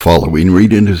Following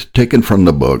reading is taken from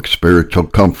the book Spiritual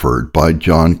Comfort by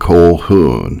John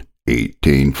Colquhoun,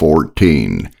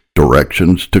 1814,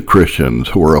 Directions to Christians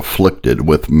who are afflicted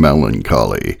with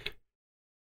melancholy.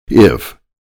 If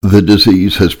the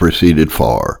disease has proceeded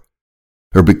far,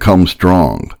 or become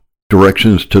strong,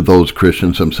 directions to those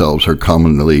Christians themselves are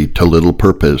commonly to little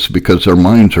purpose because their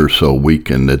minds are so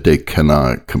weakened that they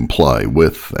cannot comply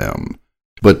with them.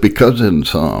 But because in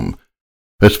some,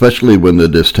 especially when the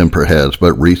distemper has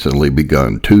but recently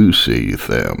begun to seize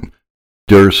them,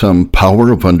 there is some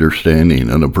power of understanding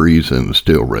and of reason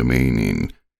still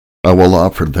remaining. I will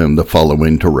offer them the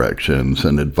following directions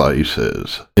and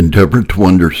advices. Endeavor to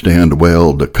understand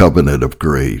well the covenant of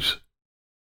grace.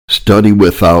 Study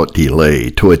without delay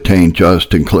to attain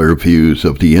just and clear views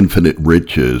of the infinite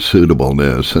riches,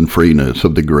 suitableness, and freeness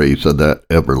of the grace of that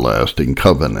everlasting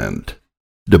covenant.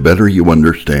 The better you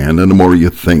understand and the more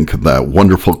you think of that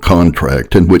wonderful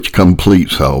contract in which complete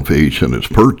salvation is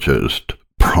purchased,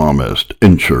 promised,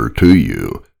 and sure to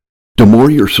you, the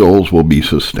more your souls will be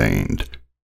sustained,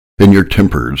 and your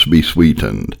tempers be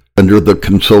sweetened under the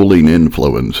consoling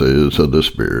influences of the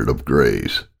Spirit of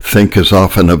grace. Think as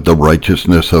often of the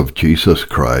righteousness of Jesus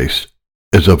Christ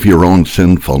as of your own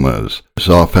sinfulness, as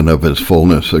often of his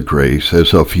fullness of grace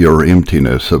as of your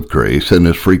emptiness of grace, and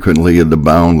as frequently of the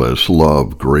boundless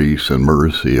love, grace, and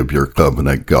mercy of your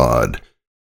covenant God,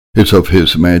 as of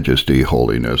his majesty,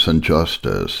 holiness, and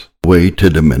justice. Way to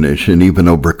diminish and even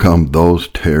overcome those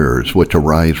terrors which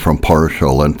arise from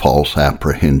partial and false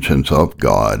apprehensions of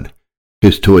God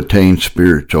is to attain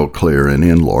spiritual, clear, and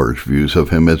enlarged views of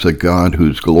him as a God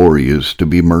whose glory is to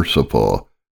be merciful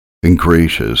and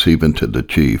gracious even to the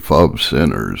chief of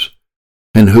sinners,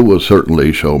 and who will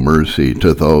certainly show mercy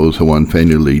to those who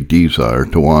unfeignedly desire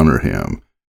to honor him,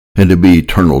 and to be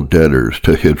eternal debtors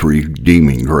to his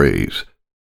redeeming grace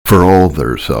for all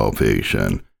their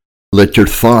salvation. Let your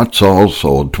thoughts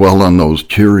also dwell on those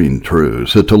cheering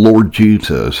truths that the Lord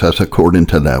Jesus has, according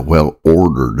to that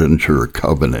well-ordered and sure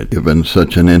covenant, given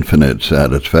such an infinite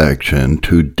satisfaction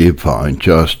to divine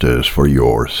justice for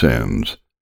your sins,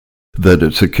 that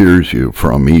it secures you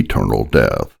from eternal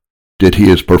death, that he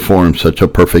has performed such a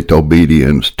perfect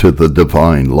obedience to the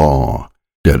divine law,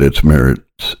 that it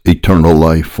merits eternal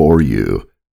life for you,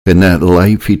 and that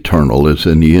life eternal is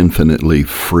in the infinitely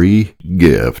free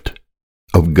gift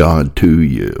of God to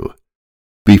you.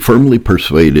 Be firmly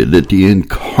persuaded that the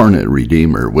incarnate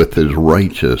Redeemer with his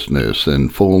righteousness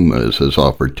and fullness is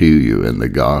offered to you in the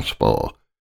gospel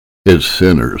as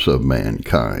sinners of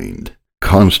mankind.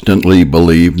 Constantly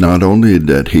believe not only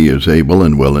that he is able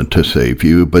and willing to save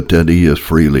you, but that he is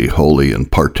freely, wholly,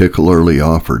 and particularly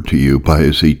offered to you by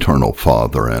his eternal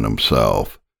Father and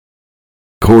himself.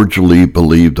 Cordially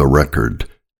believe the record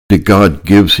that God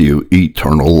gives you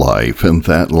eternal life, and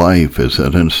that life is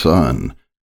in his Son.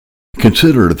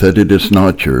 Consider that it is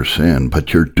not your sin,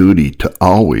 but your duty to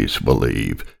always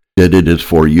believe that it is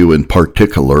for you in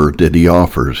particular that he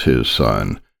offers his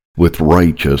Son, with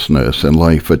righteousness and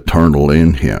life eternal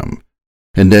in him,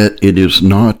 and that it is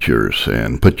not your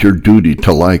sin, but your duty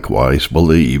to likewise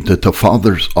believe that the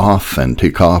Father's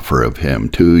authentic offer of him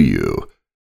to you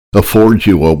affords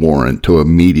you a warrant to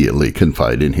immediately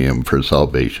confide in him for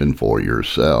salvation for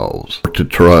yourselves, or to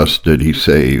trust that he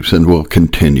saves and will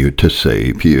continue to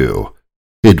save you.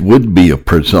 It would be a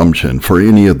presumption for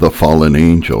any of the fallen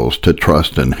angels to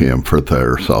trust in him for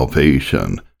their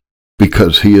salvation,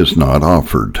 because he is not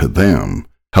offered to them.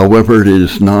 However, it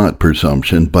is not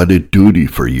presumption, but a duty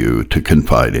for you to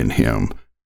confide in him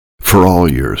for all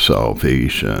your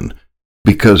salvation,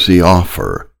 because the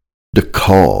offer, the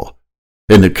call,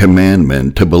 and the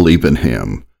commandment to believe in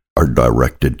him are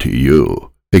directed to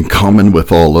you, in common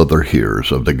with all other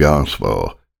hearers of the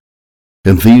gospel.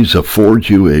 And these afford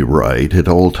you a right at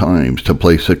all times to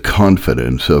place a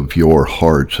confidence of your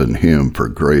hearts in him for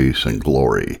grace and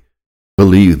glory.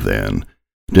 Believe, then,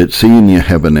 that seeing you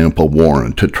have an ample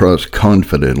warrant to trust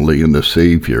confidently in the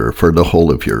Savior for the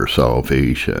whole of your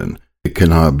salvation, it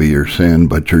cannot be your sin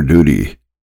but your duty,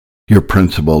 your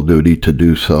principal duty to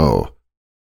do so.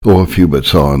 Oh, if you but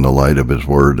saw in the light of his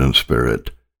word and spirit,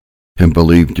 and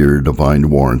believed your divine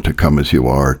warrant to come as you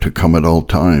are, to come at all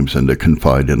times, and to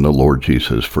confide in the Lord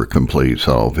Jesus for complete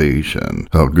salvation,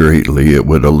 how greatly it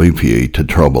would alleviate the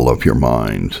trouble of your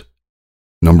minds.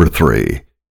 Number 3.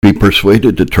 Be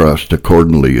persuaded to trust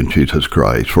accordingly in Jesus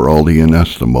Christ for all the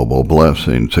inestimable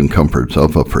blessings and comforts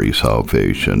of a free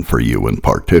salvation for you in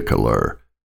particular.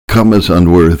 Come as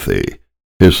unworthy,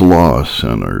 as lost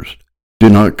sinners. Do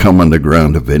not come on the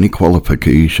ground of any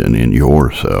qualification in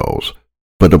yourselves,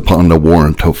 but upon the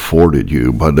warrant afforded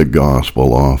you by the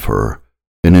gospel offer.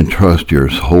 and entrust your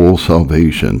whole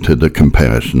salvation to the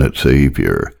compassionate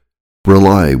Savior.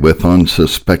 Rely with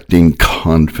unsuspecting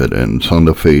confidence on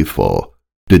the faithful,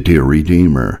 the dear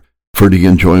Redeemer, for the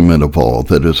enjoyment of all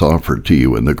that is offered to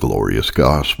you in the glorious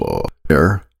gospel.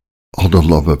 There, all the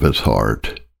love of his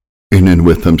heart, in and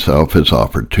with himself is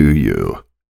offered to you.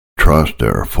 Trust,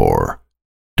 therefore,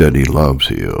 that he loves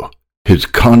you. His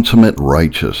consummate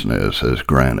righteousness is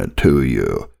granted to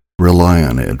you. Rely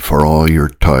on it for all your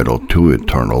title to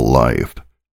eternal life.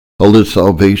 All his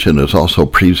salvation is also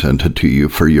presented to you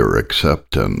for your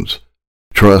acceptance.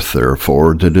 Trust,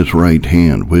 therefore, that his right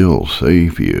hand will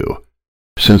save you,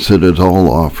 since it is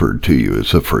all offered to you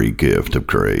as a free gift of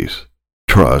grace.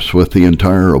 Trust with the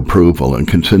entire approval and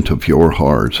consent of your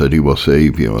hearts that he will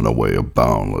save you in a way of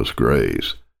boundless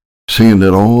grace, seeing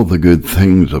that all the good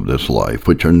things of this life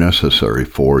which are necessary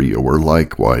for you were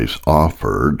likewise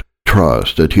offered.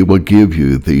 Trust that he will give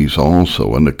you these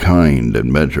also in the kind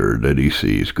and measure that he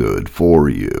sees good for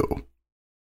you.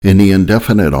 In the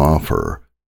indefinite offer,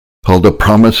 all the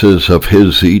promises of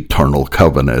his eternal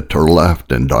covenant are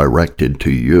left and directed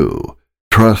to you.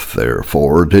 Trust,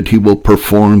 therefore, that he will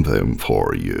perform them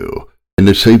for you, and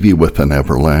to save you with an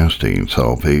everlasting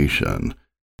salvation.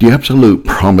 The absolute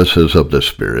promises of the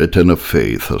Spirit and of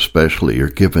faith especially are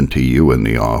given to you in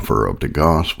the offer of the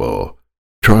gospel.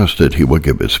 Trust that he will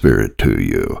give his Spirit to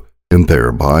you, and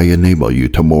thereby enable you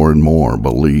to more and more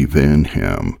believe in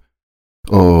him.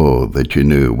 Oh, that you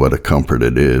knew what a comfort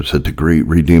it is that the great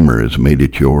Redeemer has made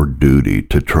it your duty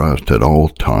to trust at all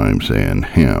times in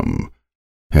him,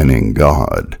 and in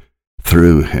God.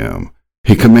 Through him,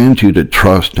 he commands you to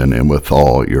trust in him with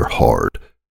all your heart,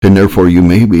 and therefore you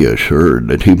may be assured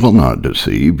that he will not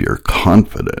deceive your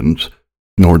confidence,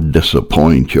 nor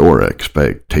disappoint your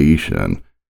expectation.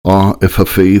 If a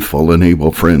faithful and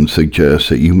able friend suggests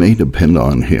that you may depend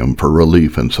on him for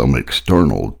relief in some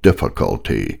external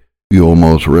difficulty, you will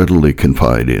most readily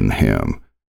confide in him,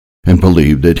 and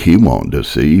believe that he won't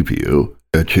deceive you,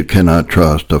 that you cannot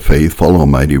trust a faithful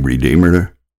Almighty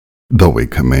Redeemer, though he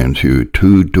commands you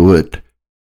to do it,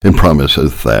 and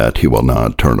promises that he will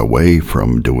not turn away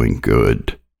from doing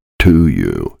good to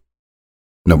you.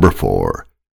 Number 4.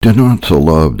 Do not so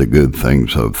love the good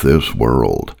things of this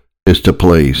world is to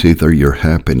place either your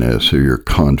happiness or your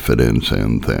confidence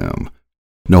in them.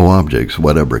 No objects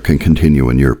whatever can continue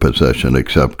in your possession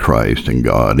except Christ and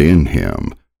God in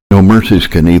him. No mercies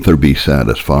can either be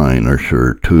satisfying or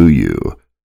sure to you,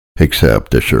 except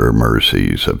the sure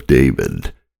mercies of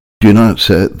David. Do not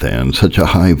set, then, such a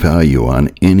high value on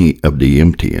any of the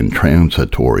empty and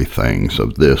transitory things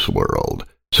of this world,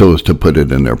 so as to put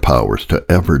it in their powers to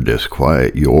ever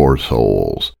disquiet your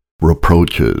souls.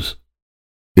 Reproaches,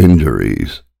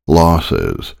 injuries,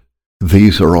 losses,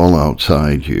 these are all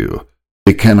outside you.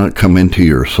 They cannot come into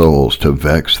your souls to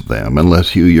vex them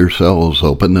unless you yourselves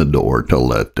open the door to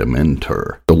let them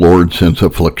enter. The Lord sends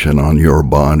affliction on your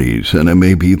bodies, and it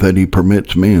may be that he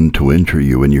permits men to injure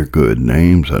you in your good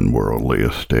names and worldly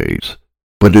estates.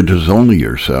 But it is only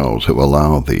yourselves who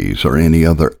allow these or any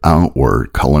other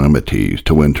outward calamities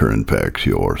to enter and vex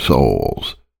your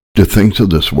souls. The things of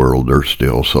this world are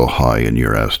still so high in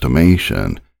your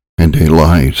estimation, and they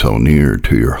lie so near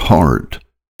to your heart,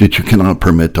 that you cannot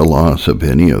permit the loss of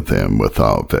any of them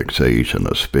without vexation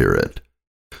of spirit.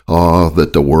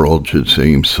 That the world should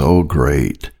seem so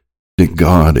great, that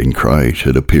God in Christ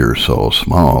should appear so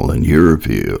small in your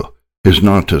view, is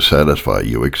not to satisfy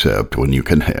you except when you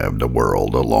can have the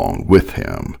world along with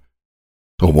him.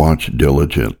 Watch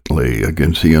diligently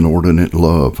against the inordinate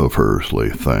love of earthly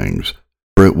things,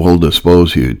 for it will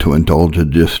dispose you to indulge a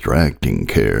distracting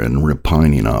care and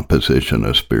repining opposition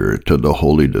of spirit to the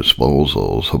holy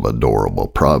disposals of adorable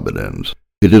providence.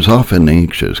 It is often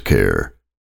anxious care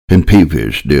and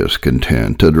peevish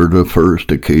discontent that are the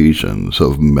first occasions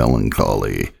of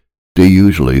melancholy. They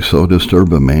usually so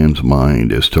disturb a man's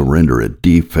mind as to render it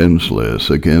defenseless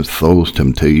against those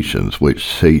temptations which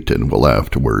Satan will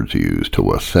afterwards use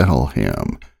to assail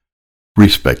him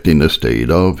respecting the state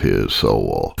of his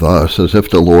soul. Thus, as if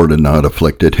the Lord had not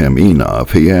afflicted him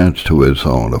enough, he adds to his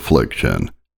own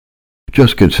affliction.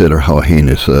 Just consider how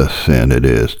heinous a sin it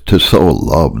is to so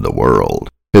love the world,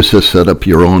 as to set up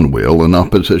your own will in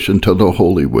opposition to the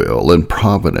holy will and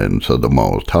providence of the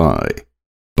Most High.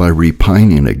 By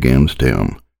repining against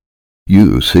him,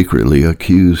 you secretly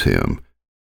accuse him,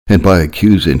 and by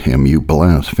accusing him you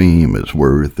blaspheme his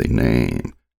worthy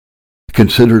name.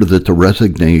 Consider that the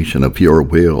resignation of your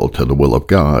will to the will of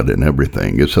God in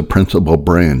everything is the principal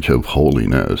branch of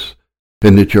holiness.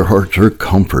 and that your hearts are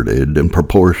comforted in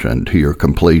proportion to your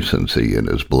complacency in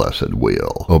his blessed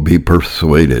will. Oh, be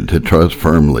persuaded to trust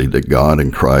firmly that God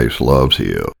in Christ loves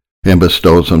you, and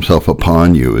bestows himself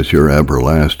upon you as your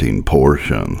everlasting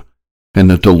portion, and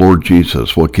that the Lord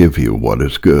Jesus will give you what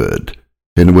is good,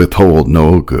 and withhold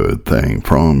no good thing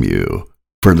from you.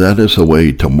 For that is the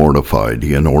way to mortify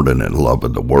the inordinate love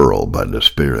of the world by the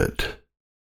Spirit.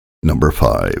 Number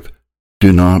 5.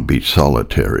 Do not be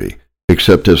solitary,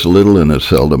 except as little and as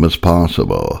seldom as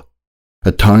possible.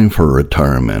 A time for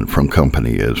retirement from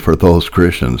company is, for those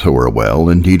Christians who are well,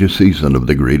 indeed a season of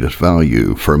the greatest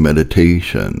value for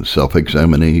meditation,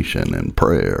 self-examination, and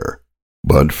prayer.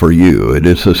 But for you it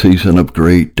is a season of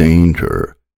great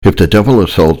danger. If the devil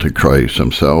assaulted Christ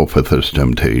himself with his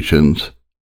temptations,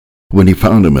 when he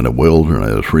found him in a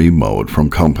wilderness remote from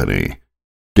company,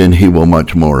 then he will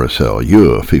much more assail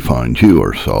you if he finds you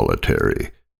are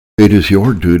solitary. It is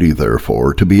your duty,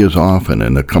 therefore, to be as often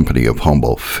in the company of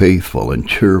humble, faithful, and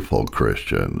cheerful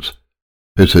Christians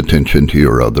as attention to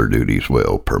your other duties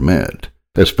will permit,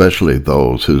 especially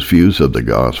those whose views of the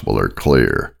gospel are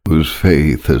clear, whose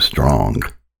faith is strong,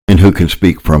 and who can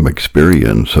speak from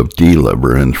experience of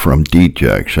deliverance from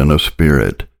dejection of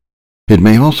spirit. It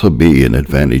may also be an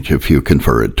advantage if you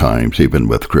confer at times even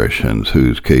with Christians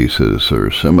whose cases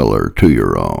are similar to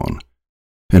your own,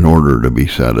 in order to be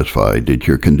satisfied that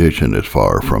your condition is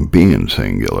far from being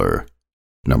singular.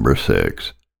 Number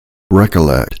 6.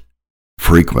 Recollect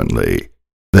frequently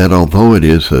that although it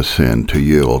is a sin to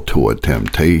yield to a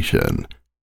temptation,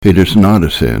 it is not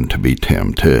a sin to be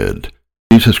tempted.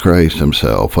 Jesus Christ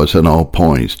himself was in all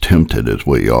points tempted as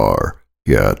we are,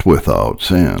 yet without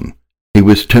sin. He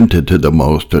was tempted to the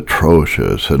most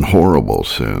atrocious and horrible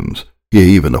sins, yea,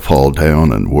 even to fall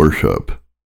down and worship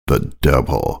the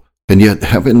devil. And yet,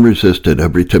 having resisted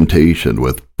every temptation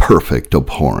with perfect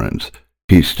abhorrence,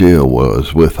 he still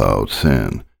was without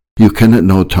sin. You can at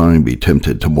no time be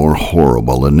tempted to more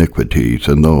horrible iniquities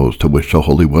than those to which the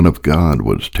Holy One of God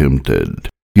was tempted.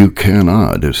 You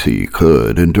cannot, as he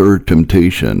could, endure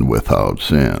temptation without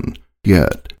sin.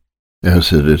 Yet,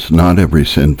 as it is not every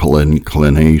sinful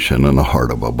inclination in the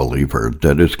heart of a believer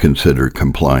that is considered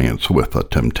compliance with a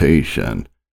temptation,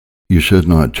 you should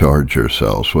not charge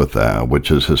yourselves with that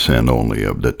which is a sin only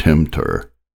of the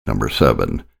tempter. Number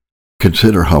 7.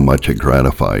 Consider how much it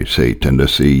gratifies Satan to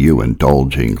see you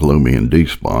indulging gloomy and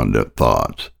despondent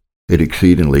thoughts. It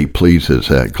exceedingly pleases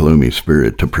that gloomy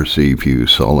spirit to perceive you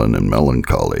sullen and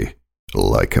melancholy,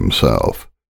 like himself,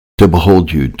 to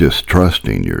behold you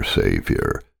distrusting your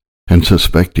Savior, and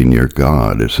suspecting your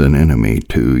God as an enemy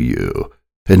to you,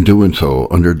 and doing so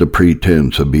under the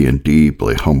pretense of being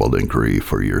deeply humbled in grief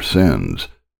for your sins.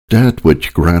 That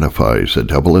which gratifies the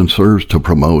devil and serves to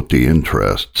promote the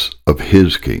interests of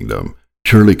his kingdom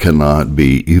surely cannot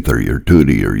be either your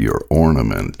duty or your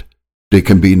ornament. They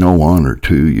can be no honor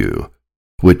to you,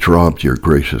 which robs your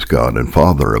gracious God and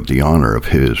Father of the honor of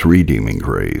his redeeming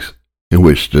grace, and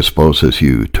which disposes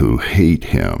you to hate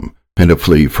him and to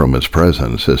flee from his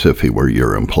presence as if he were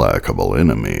your implacable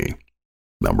enemy.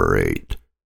 Number 8.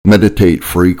 Meditate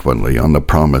frequently on the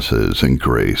promises and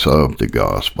grace of the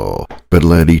gospel, but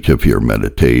let each of your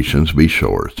meditations be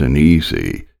short and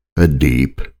easy. A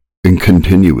deep and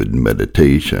continued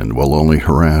meditation will only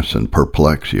harass and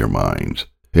perplex your minds,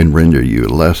 and render you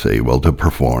less able to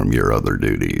perform your other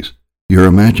duties. Your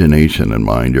imagination and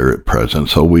mind are at present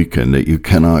so weakened that you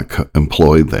cannot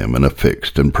employ them in a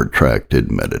fixed and protracted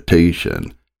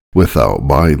meditation, without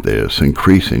by this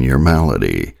increasing your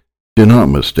malady. Do not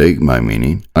mistake my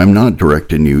meaning. I am not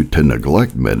directing you to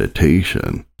neglect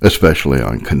meditation, especially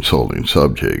on consoling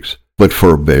subjects, but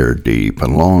forbear deep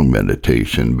and long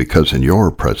meditation, because in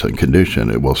your present condition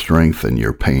it will strengthen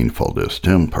your painful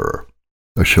distemper.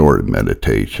 A short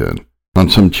meditation on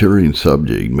some cheering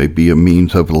subject may be a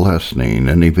means of lessening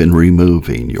and even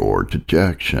removing your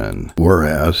dejection,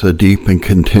 whereas a deep and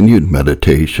continued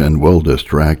meditation will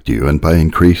distract you, and by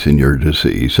increasing your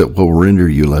disease it will render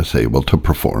you less able to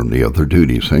perform the other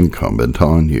duties incumbent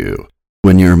on you.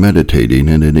 When you're meditating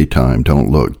at any time,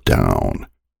 don't look down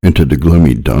into the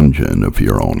gloomy dungeon of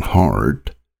your own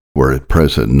heart, where at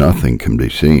present nothing can be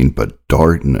seen but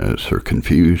darkness or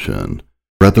confusion.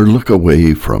 Rather, look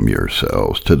away from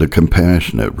yourselves to the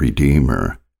compassionate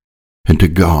Redeemer, and to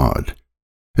God,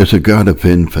 as a God of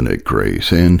infinite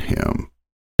grace in him.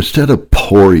 Instead of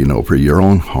poring over your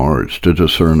own hearts to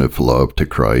discern if love to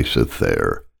Christ is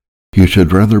there, you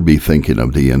should rather be thinking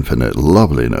of the infinite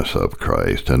loveliness of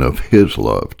Christ and of his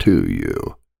love to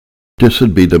you. This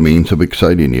would be the means of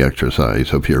exciting the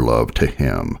exercise of your love to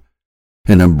him,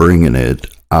 and of bringing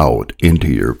it out into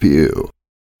your view.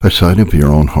 A sight of your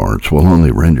own hearts will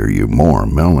only render you more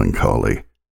melancholy,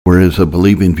 whereas a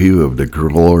believing view of the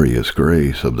glorious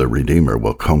grace of the Redeemer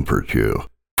will comfort you.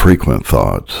 Frequent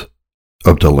thoughts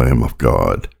of the Lamb of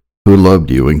God, who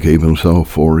loved you and gave himself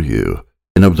for you,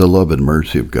 and of the love and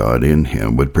mercy of God in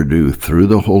him would produce through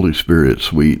the Holy Spirit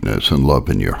sweetness and love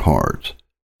in your hearts,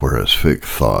 whereas fixed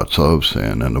thoughts of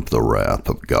sin and of the wrath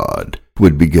of God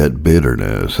would beget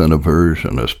bitterness and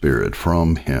aversion of spirit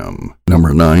from him.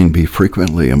 Number 9, be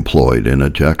frequently employed in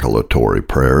ejaculatory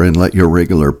prayer, and let your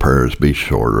regular prayers be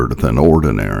shorter than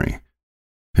ordinary.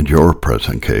 In your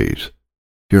present case,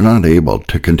 you're not able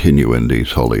to continue in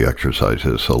these holy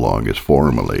exercises so long as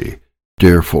formerly.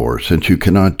 Therefore, since you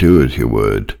cannot do as you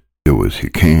would, do as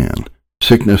you can.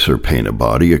 Sickness or pain of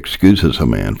body excuses a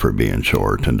man for being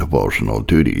short in devotional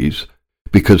duties,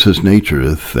 because his nature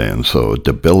is then so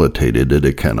debilitated that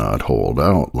it cannot hold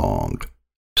out long.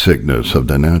 Sickness of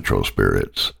the natural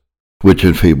spirits, which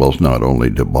enfeebles not only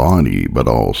the body but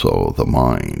also the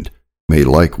mind, may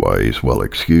likewise well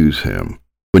excuse him.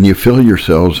 When you feel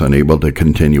yourselves unable to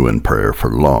continue in prayer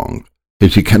for long,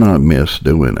 as you cannot miss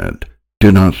doing it,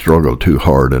 do not struggle too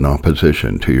hard in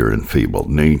opposition to your enfeebled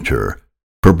nature,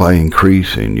 for by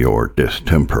increasing your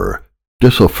distemper,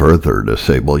 this will further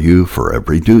disable you for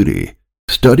every duty.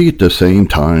 Study at the same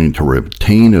time to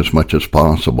retain as much as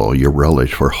possible your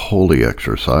relish for holy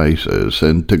exercises,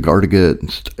 and to guard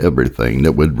against everything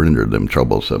that would render them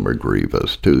troublesome or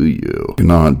grievous to you. Do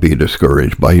not be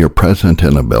discouraged by your present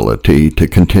inability to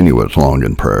continue as long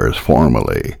in prayer as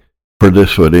formerly, for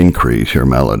this would increase your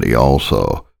malady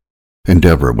also.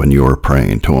 Endeavor when you are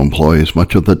praying to employ as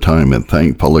much of the time in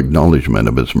thankful acknowledgment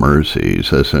of his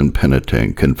mercies as in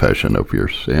penitent confession of your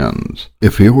sins.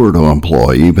 If you were to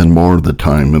employ even more of the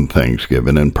time in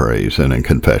thanksgiving and praise and in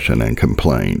confession and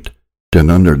complaint,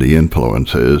 then under the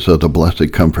influences of the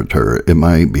Blessed Comforter it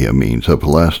might be a means of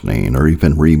lessening or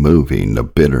even removing the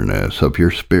bitterness of your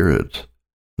spirits.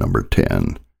 Number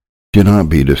 10. Do not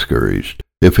be discouraged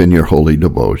if in your holy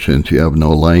devotions you have no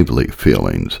lively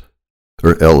feelings,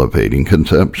 or elevating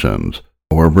conceptions.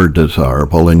 However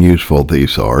desirable and useful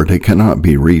these are, they cannot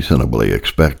be reasonably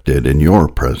expected in your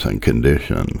present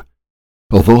condition.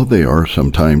 Although they are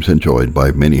sometimes enjoyed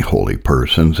by many holy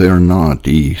persons, they are not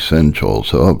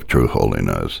essentials of true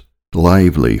holiness.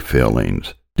 Lively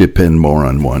feelings depend more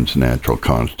on one's natural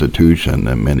constitution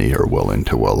than many are willing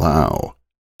to allow.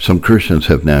 Some Christians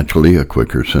have naturally a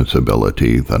quicker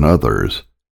sensibility than others.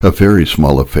 A very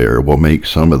small affair will make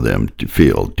some of them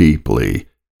feel deeply.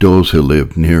 Those who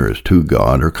live nearest to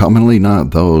God are commonly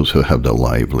not those who have the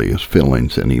liveliest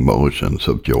feelings and emotions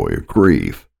of joy or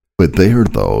grief, but they are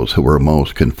those who are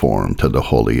most conformed to the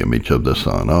holy image of the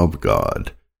Son of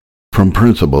God. From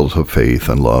principles of faith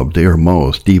and love, they are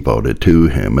most devoted to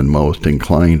him and most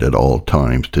inclined at all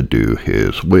times to do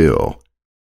his will.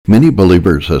 Many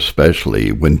believers,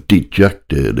 especially when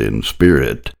dejected in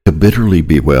spirit, have bitterly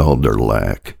bewailed their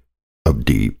lack of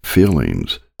deep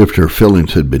feelings. If their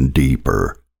feelings had been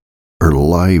deeper or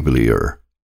livelier,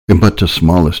 in but the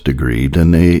smallest degree than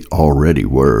they already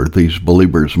were, these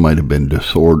believers might have been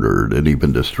disordered and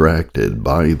even distracted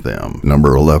by them.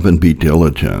 Number 11, be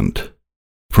diligent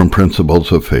from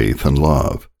principles of faith and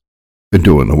love in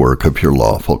doing the work of your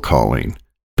lawful calling.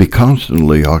 Be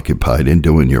constantly occupied in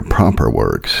doing your proper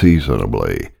work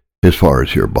seasonably, as far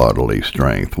as your bodily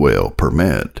strength will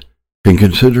permit, and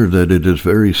consider that it is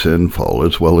very sinful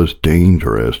as well as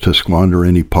dangerous to squander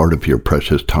any part of your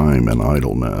precious time in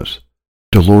idleness.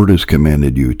 The Lord has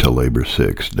commanded you to labor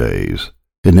 6 days,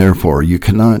 and therefore you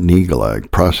cannot neglect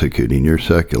prosecuting your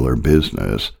secular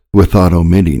business without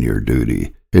omitting your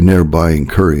duty, and thereby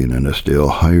incurring in a still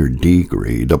higher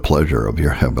degree the pleasure of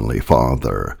your heavenly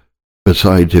Father.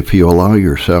 Besides, if you allow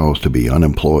yourselves to be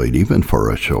unemployed even for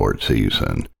a short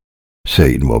season,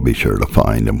 Satan will be sure to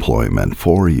find employment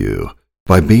for you.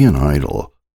 By being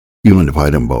idle, you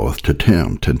invite him both to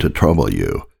tempt and to trouble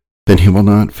you, and he will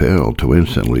not fail to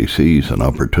instantly seize an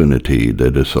opportunity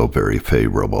that is so very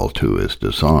favorable to his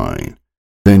design.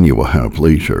 Then you will have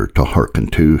leisure to hearken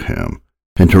to him,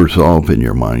 and to resolve in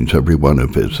your minds every one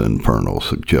of his infernal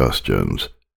suggestions.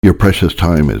 Your precious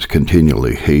time is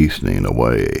continually hastening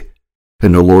away,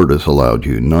 and the Lord has allowed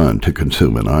you none to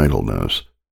consume in idleness.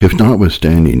 If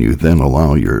notwithstanding you then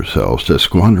allow yourselves to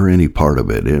squander any part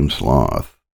of it in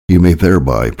sloth, you may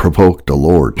thereby provoke the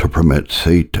Lord to permit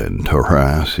Satan to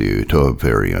harass you to a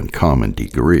very uncommon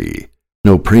degree.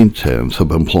 No pretense of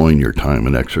employing your time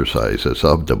in exercises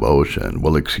of devotion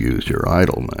will excuse your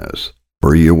idleness,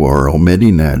 for you are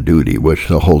omitting that duty which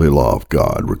the holy law of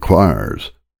God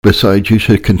requires. Besides, you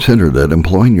should consider that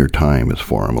employing your time as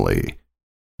formerly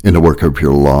in the work of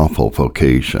your lawful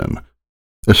vocation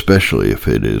especially if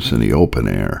it is in the open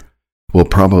air, will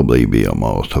probably be a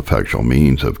most effectual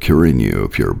means of curing you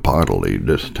of your bodily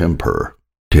distemper.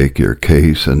 Take your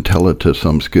case and tell it to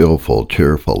some skillful,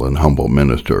 cheerful, and humble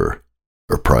minister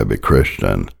or private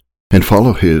Christian, and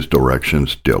follow his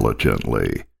directions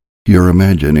diligently. Your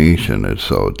imagination is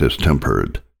so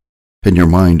distempered, and your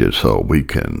mind is so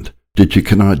weakened, that you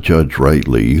cannot judge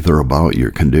rightly either about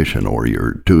your condition or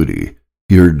your duty.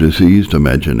 Your diseased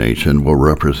imagination will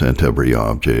represent every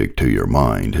object to your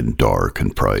mind in dark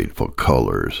and frightful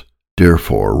colors.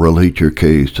 Therefore, relate your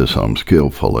case to some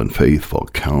skillful and faithful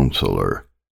counselor,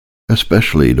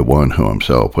 especially to one who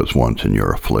himself was once in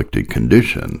your afflicted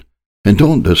condition, and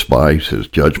don't despise his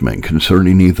judgment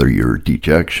concerning either your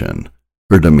dejection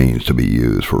or the means to be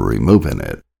used for removing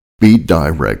it. Be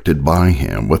directed by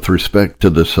him with respect to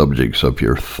the subjects of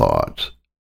your thoughts,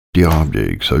 the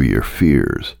objects of your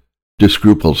fears, the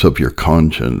scruples of your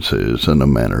consciences, and the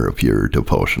manner of your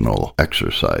devotional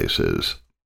exercises.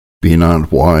 Be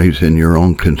not wise in your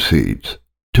own conceits.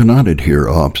 Do not adhere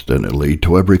obstinately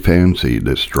to every fancy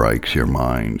that strikes your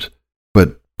minds,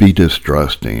 but be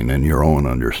distrusting in your own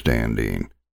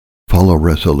understanding. Follow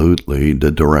resolutely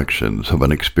the directions of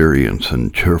an experienced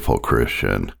and cheerful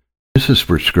Christian. This is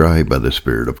prescribed by the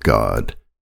Spirit of God,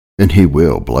 and he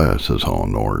will bless his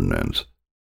own ordinance.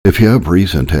 If you have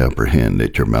reason to apprehend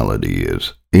that your malady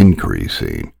is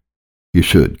increasing, you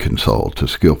should consult a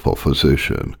skillful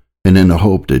physician, and in the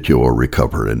hope that you will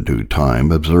recover in due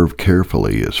time, observe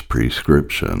carefully his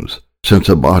prescriptions, since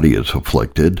the body is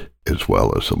afflicted as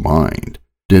well as the mind.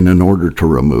 Then in order to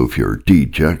remove your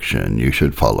dejection, you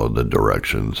should follow the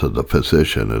directions of the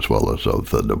physician as well as of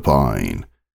the divine.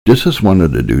 This is one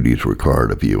of the duties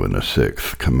required of you in the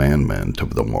 6th commandment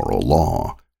of the moral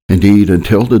law. Indeed,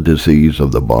 until the disease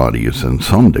of the body is in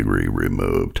some degree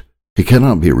removed, it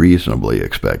cannot be reasonably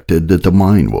expected that the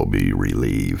mind will be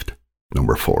relieved.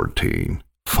 Number 14.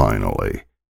 Finally,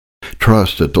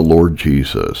 trust that the Lord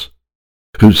Jesus,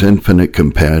 whose infinite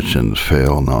compassions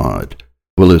fail not,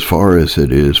 will, as far as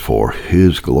it is for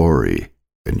his glory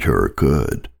and your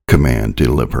good, command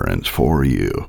deliverance for you.